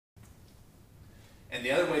And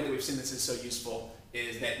the other way that we've seen this is so useful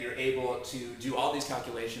is that you're able to do all these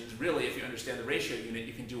calculations. Really, if you understand the ratio unit,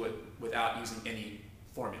 you can do it without using any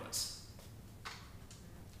formulas.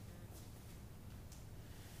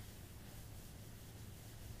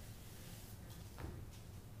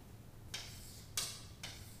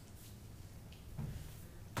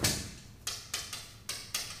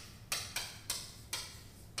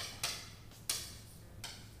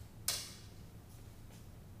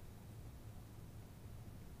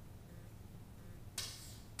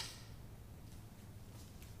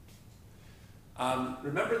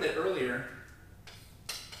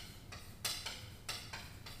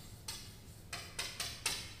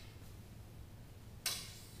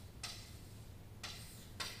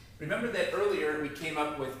 Remember that earlier, we came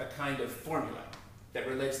up with a kind of formula that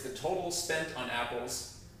relates the total spent on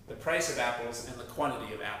apples, the price of apples, and the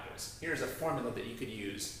quantity of apples. Here's a formula that you could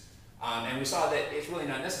use. And we saw that it's really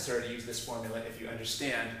not necessary to use this formula if you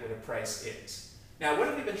understand what a price is. Now, what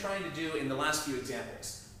have we been trying to do in the last few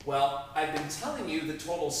examples? Well, I've been telling you the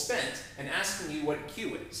total spent and asking you what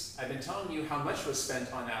Q is. I've been telling you how much was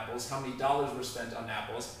spent on apples, how many dollars were spent on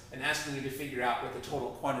apples, and asking you to figure out what the total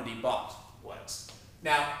quantity bought was.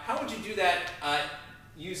 Now, how would you do that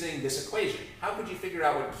using this equation? How could you figure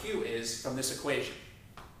out what Q is from this equation?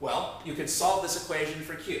 Well, you could solve this equation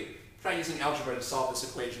for Q. Try using algebra to solve this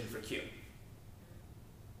equation for Q.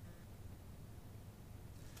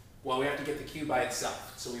 Well, we have to get the Q by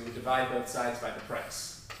itself, so we would divide both sides by the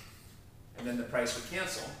price. And then the price would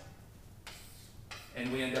cancel,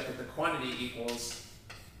 and we end up with the quantity equals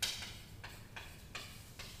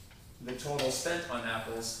the total spent on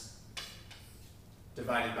apples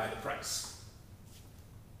divided by the price.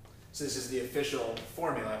 So this is the official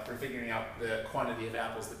formula for figuring out the quantity of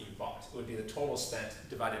apples that you bought. It would be the total spent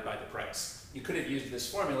divided by the price. You could have used this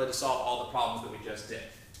formula to solve all the problems that we just did.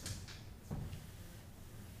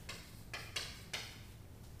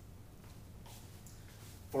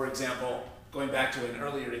 For example, going back to an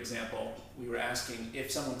earlier example, we were asking if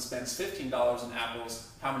someone spends $15 on apples,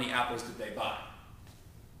 how many apples did they buy?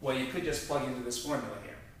 Well, you could just plug into this formula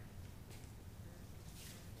here.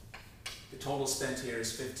 The total spent here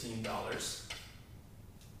is $15.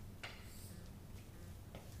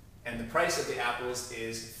 And the price of the apples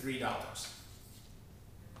is $3.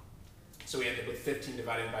 So we end up with 15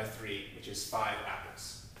 divided by 3, which is 5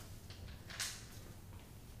 apples.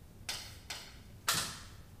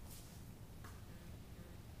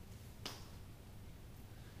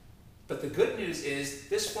 But the good news is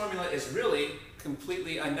this formula is really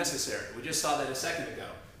completely unnecessary. We just saw that a second ago.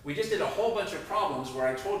 We just did a whole bunch of problems where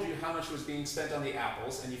I told you how much was being spent on the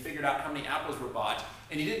apples, and you figured out how many apples were bought,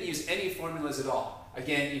 and you didn't use any formulas at all.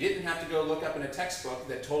 Again, you didn't have to go look up in a textbook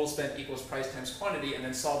that total spent equals price times quantity and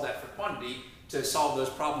then solve that for quantity to solve those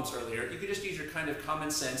problems earlier. You could just use your kind of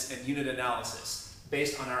common sense and unit analysis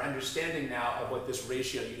based on our understanding now of what this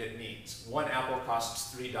ratio unit means. One apple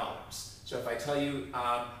costs $3. So if I tell you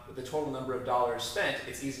the total number of dollars spent,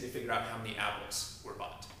 it's easy to figure out how many apples were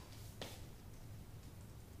bought.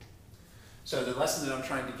 So the lesson that I'm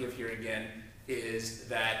trying to give here again is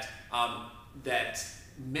that, that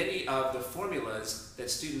many of the formulas that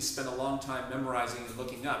students spend a long time memorizing and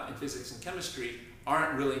looking up in physics and chemistry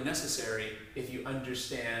aren't really necessary if you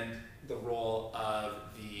understand the role of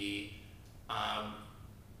the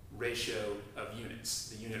ratio of units,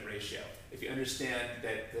 the unit ratio. If you understand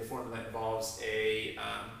that the formula involves a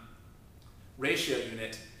ratio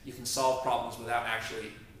unit, you can solve problems without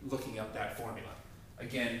actually looking up that formula.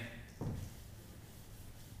 Again,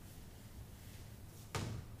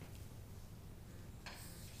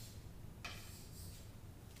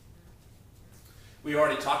 we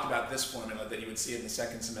already talked about this formula that you would see in the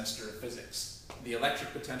second semester of physics. The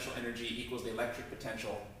electric potential energy equals the electric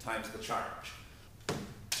potential times the charge.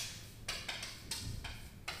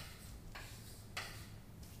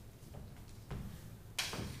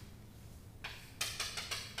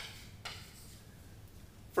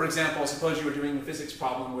 For example, suppose you were doing a physics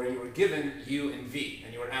problem where you were given U and V,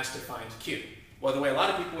 and you were asked to find Q. Well, the way a lot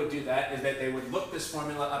of people would do that is that they would look this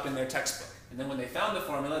formula up in their textbook, and then when they found the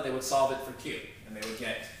formula, they would solve it for Q, and they would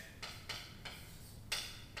get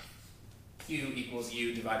Q equals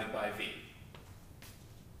U divided by V.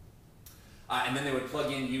 And then they would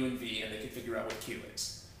plug in U and V, and they could figure out what Q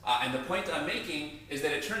is. And the point I'm making is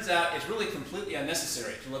that it turns out it's really completely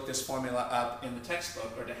unnecessary to look this formula up in the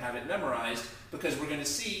textbook or to have it memorized, because we're going to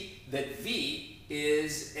see that V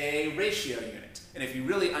is a ratio unit. And if you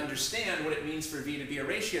really understand what it means for V to be a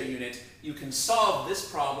ratio unit, you can solve this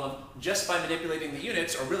problem just by manipulating the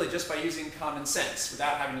units, or really just by using common sense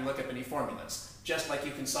without having to look up any formulas. just like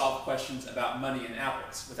you can solve questions about money and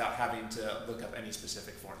apples without having to look up any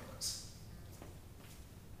specific formulas.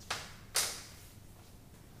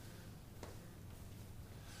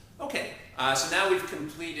 Okay, so now we've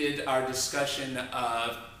completed our discussion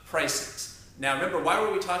of prices. Now remember, why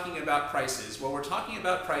were we talking about prices? Well, we're talking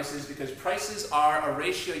about prices because prices are a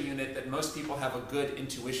ratio unit that most people have a good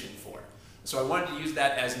intuition for. So I wanted to use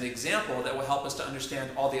that as an example that will help us to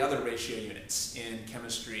understand all the other ratio units in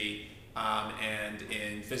chemistry and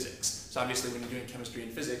in physics. So obviously when you're doing chemistry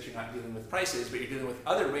and physics, you're not dealing with prices, but you're dealing with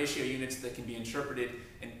other ratio units that can be interpreted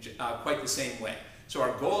in quite the same way. So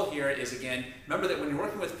our goal here is, again, remember that when you're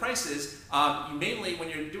working with prices, when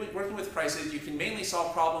you're working with prices, you can mainly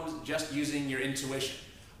solve problems just using your intuition.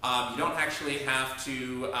 You don't actually have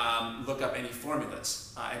to look up any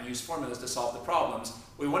formulas and use formulas to solve the problems.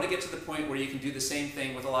 We want to get to the point where you can do the same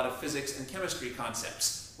thing with a lot of physics and chemistry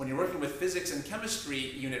concepts. When you're working with physics and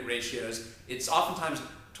chemistry unit ratios, it's oftentimes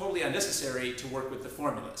totally unnecessary to work with the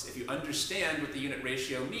formulas. If you understand what the unit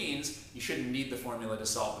ratio means, you shouldn't need the formula to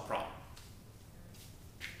solve the problem.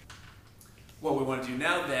 What we want to do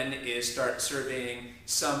now then is start surveying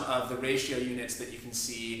some of the ratio units that you can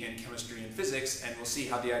see in chemistry and physics, and we'll see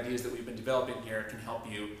how the ideas that we've been developing here can help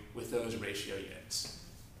you with those ratio units.